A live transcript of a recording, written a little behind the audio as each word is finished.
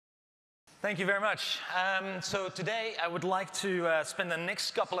Thank you very much. So today I would like to spend the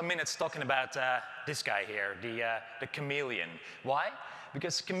next couple of minutes talking about this guy here, the chameleon. Why?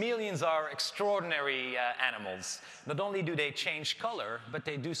 Because chameleons are extraordinary animals. Not only do they change color, but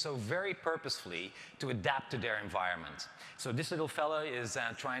they do so very purposefully to adapt to their environment. So this little fella is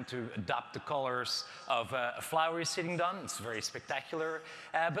trying to adapt the colors of a flower he's sitting on. It's very spectacular.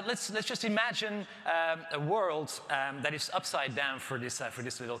 But let's just imagine a world that is upside down for this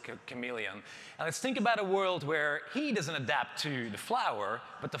little chameleon. And let's think about a world where he doesn't adapt to the flower,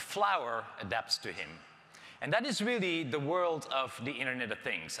 but the flower adapts to him. And that is really the world of the Internet of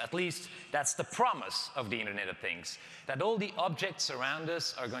Things. At least that's the promise of the Internet of Things, that all the objects around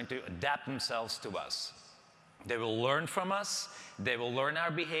us are going to adapt themselves to us. They will learn from us, they will learn our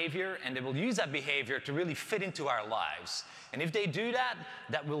behavior, and they will use that behavior to really fit into our lives. And if they do that,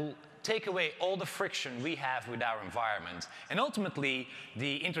 that will take away all the friction we have with our environment. And ultimately,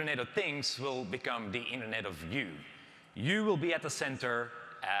 the Internet of Things will become the Internet of you. You will be at the center,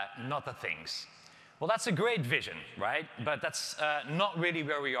 not the things. Well, that's a great vision, right? But that's not really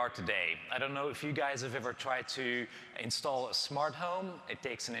where we are today. I don't know if you guys have ever tried to install a smart home. It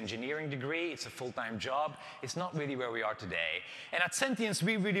takes an engineering degree. It's a full-time job. It's not really where we are today. And at Sentiance,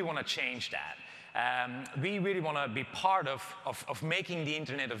 we really want to change that. We really want to be part of making the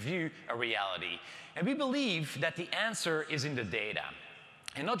Internet of You a reality. And we believe that the answer is in the data.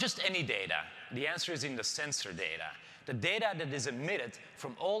 And not just any data. The answer is in the sensor data. The data that is emitted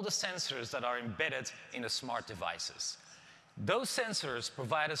from all the sensors that are embedded in the smart devices. Those sensors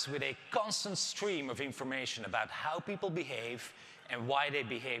provide us with a constant stream of information about how people behave and why they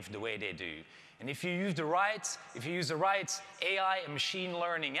behave the way they do. And if you use the right AI and machine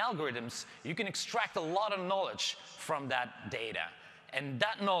learning algorithms, you can extract a lot of knowledge from that data. And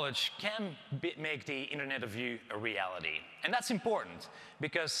that knowledge can make the Internet of You a reality. And that's important,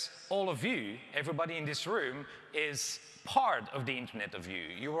 because all of you, everybody in this room, is part of the Internet of You.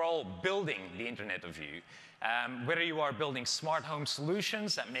 You are all building the Internet of You. Whether you are building smart home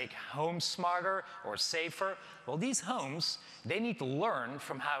solutions that make homes smarter or safer, well, these homes, they need to learn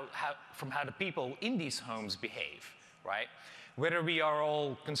from how the people in these homes behave, right? Whether we are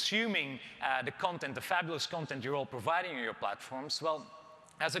all consuming the content, the fabulous content you're all providing on your platforms, well,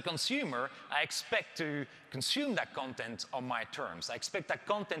 as a consumer, I expect to consume that content on my terms. I expect that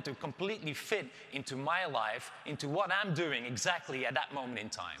content to completely fit into my life, into what I'm doing exactly at that moment in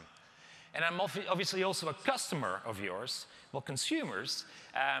time. And I'm obviously also a customer of yours. Well, consumers,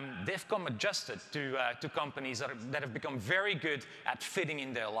 they've come adjusted to companies that have become very good at fitting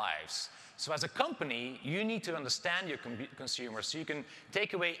in their lives. So as a company, you need to understand your consumers so you can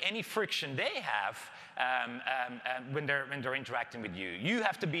take away any friction they have when they're interacting with you. You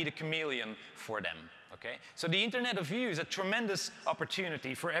have to be the chameleon for them, okay? So the Internet of You is a tremendous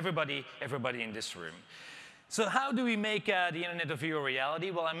opportunity for everybody in this room. So how do we make the Internet of You a reality?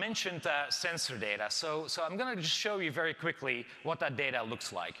 Well, I mentioned sensor data. So I'm going to just show you very quickly what that data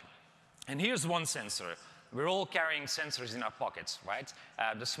looks like. And here's one sensor. We're all carrying sensors in our pockets, right?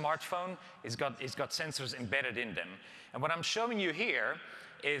 The smartphone has got sensors embedded in them. And what I'm showing you here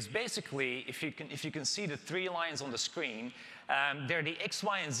is basically, if you can see the three lines on the screen, they're the X,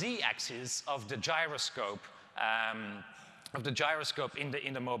 Y, and Z axes of the gyroscope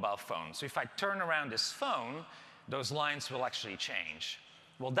in the mobile phone. So if I turn around this phone, those lines will actually change.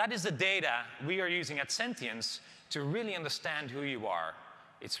 Well, that is the data we are using at Sentiance to really understand who you are.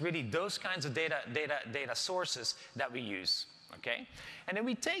 It's really those kinds of data sources that we use, okay? And then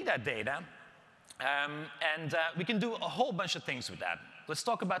we take that data, and we can do a whole bunch of things with that. Let's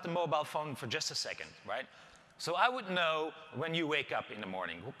talk about the mobile phone for just a second, right? So I would know when you wake up in the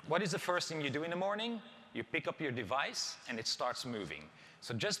morning. What is the first thing you do in the morning? You pick up your device, and it starts moving.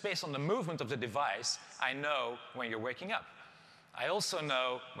 So just based on the movement of the device, I know when you're waking up. I also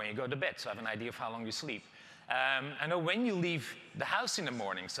know when you go to bed, so I have an idea of how long you sleep. I know when you leave the house in the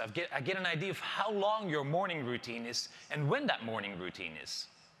morning, so I get an idea of how long your morning routine is and when that morning routine is.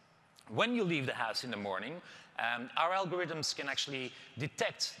 When you leave the house in the morning, our algorithms can actually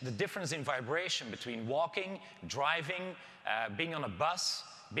detect the difference in vibration between walking, driving, being on a bus,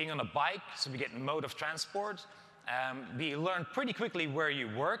 being on a bike, so we get mode of transport. We learn pretty quickly where you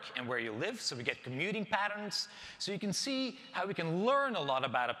work and where you live, so we get commuting patterns. So you can see how we can learn a lot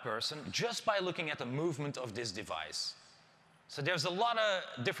about a person just by looking at the movement of this device. So there's a lot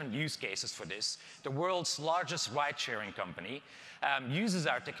of different use cases for this. The world's largest ride-sharing company uses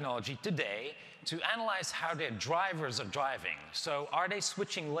our technology today to analyze how their drivers are driving. So are they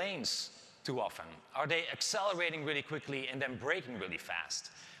switching lanes too often? Are they accelerating really quickly and then braking really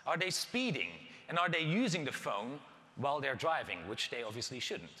fast? Are they speeding? And are they using the phone while they're driving, which they obviously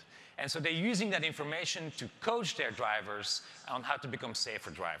shouldn't. And so they're using that information to coach their drivers on how to become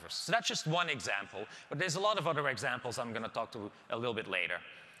safer drivers. So that's just one example, but there's a lot of other examples I'm going to talk to a little bit later.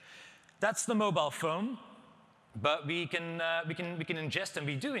 That's the mobile phone, but we can ingest, and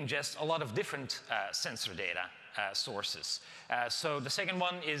we do ingest, a lot of different sensor data sources. So the second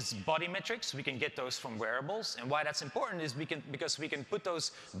one is body metrics. We can get those from wearables, and why that's important is because we can put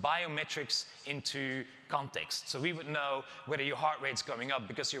those biometrics into context. So we would know whether your heart rate's going up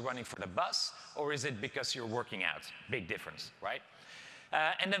because you're running for the bus, or is it because you're working out? Big difference, right?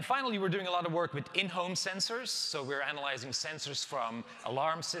 And then finally, we're doing a lot of work with in-home sensors. So we're analyzing sensors from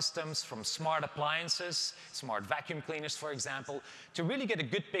alarm systems, from smart appliances, smart vacuum cleaners, for example, to really get a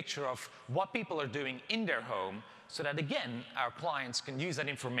good picture of what people are doing in their home, so that, again, our clients can use that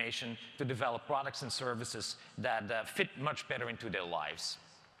information to develop products and services that fit much better into their lives.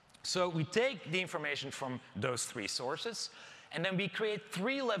 So we take the information from those three sources, and then we create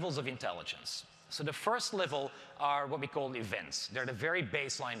three levels of intelligence. So the first level are what we call events. They're the very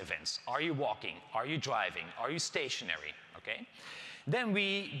baseline events. Are you walking? Are you driving? Are you stationary? Okay? Then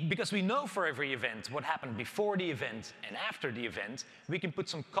because we know for every event what happened before the event and after the event, we can put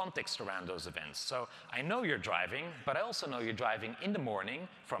some context around those events. So I know you're driving, but I also know you're driving in the morning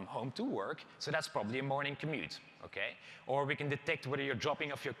from home to work, so that's probably a morning commute. Okay? Or we can detect whether you're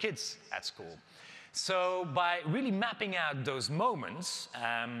dropping off your kids at school. So by really mapping out those moments,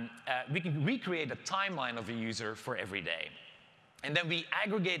 we can recreate a timeline of a user for every day. And then we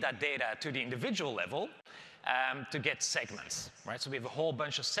aggregate that data to the individual level to get segments, right? So we have a whole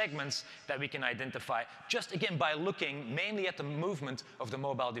bunch of segments that we can identify just, again, by looking mainly at the movement of the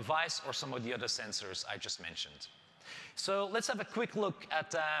mobile device or some of the other sensors I just mentioned. So let's have a quick look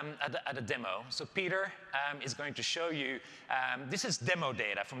at a demo. So Peter is going to show you, this is demo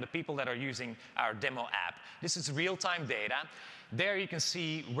data from the people that are using our demo app. This is real-time data. There you can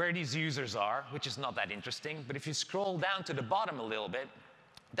see where these users are, which is not that interesting. But if you scroll down to the bottom a little bit,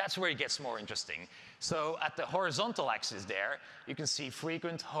 that's where it gets more interesting. So at the horizontal axis there, you can see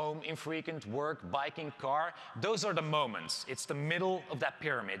frequent, home, infrequent, work, biking, car. Those are the moments. It's the middle of that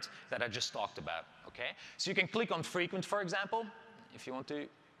pyramid that I just talked about. Okay? So you can click on frequent, for example, if you want to.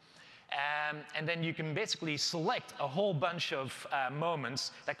 And then you can basically select a whole bunch of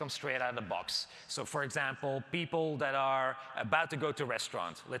moments that come straight out of the box. So for example, people that are about to go to a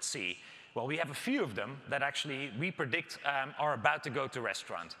restaurant. Let's see. Well, we have a few of them that actually we predict are about to go to a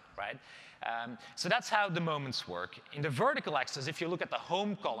restaurant, right? So that's how the moments work. In the vertical axis, if you look at the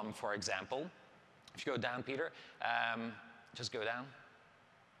home column, for example, if you go down, Peter, just go down,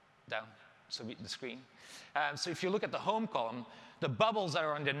 so the screen. So if you look at the home column, the bubbles that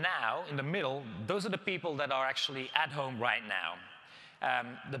are in the now, in the middle, those are the people that are actually at home right now.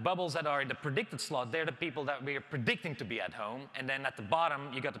 The bubbles that are in the predicted slot, they're the people that we are predicting to be at home. And then at the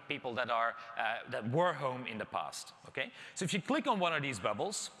bottom, you got the people that were home in the past. Okay? So if you click on one of these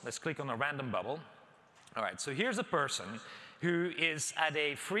bubbles, let's click on a random bubble. All right, so here's a person who is at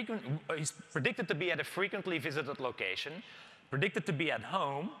he's predicted to be at a frequently visited location, predicted to be at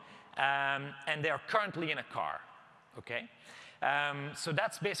home, and they are currently in a car. Okay? So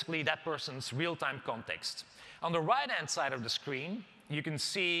that's basically that person's real-time context. On the right-hand side of the screen, you can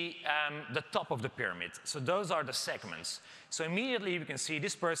see the top of the pyramid. So those are the segments. So immediately you can see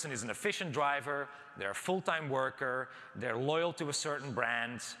this person is an efficient driver, they're a full-time worker, they're loyal to a certain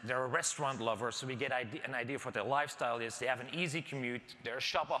brand, they're a restaurant lover, so we get an idea of what their lifestyle is, they have an easy commute, they're a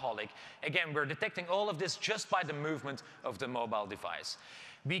shopaholic. Again, we're detecting all of this just by the movement of the mobile device.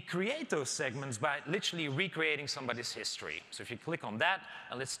 We create those segments by literally recreating somebody's history. So if you click on that,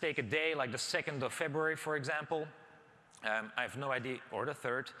 and let's take a day like the 2nd of February, for example. I have no idea, or the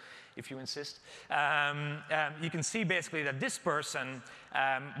 3rd, if you insist. You can see basically that this person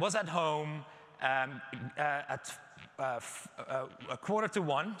was at home at a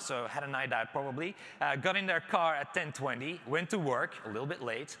 1:45, so had a night out probably, got in their car at 10:20, went to work, a little bit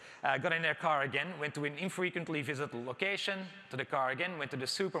late, got in their car again, went to an infrequently visited location, to the car again, went to the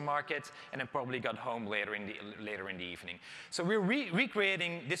supermarket, and then probably got home later in the evening. So we're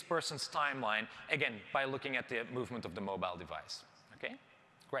recreating this person's timeline, again, by looking at the movement of the mobile device. Okay?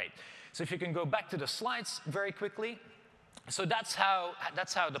 Great. So if you can go back to the slides very quickly. So that's how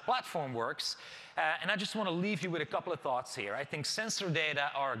the platform works. And I just want to leave you with a couple of thoughts here. I think sensor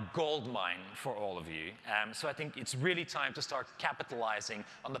data are a gold mine for all of you. So I think it's really time to start capitalizing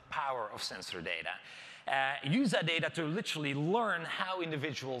on the power of sensor data. Use that data to literally learn how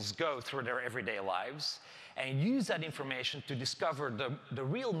individuals go through their everyday lives, and use that information to discover the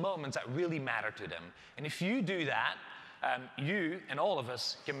real moments that really matter to them. And if you do that, you and all of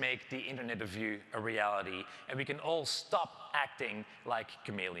us can make the Internet of You a reality, and we can all stop acting like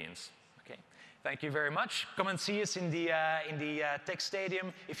chameleons. Okay? Thank you very much. Come and see us in the Tech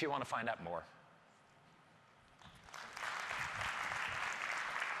Stadium if you want to find out more.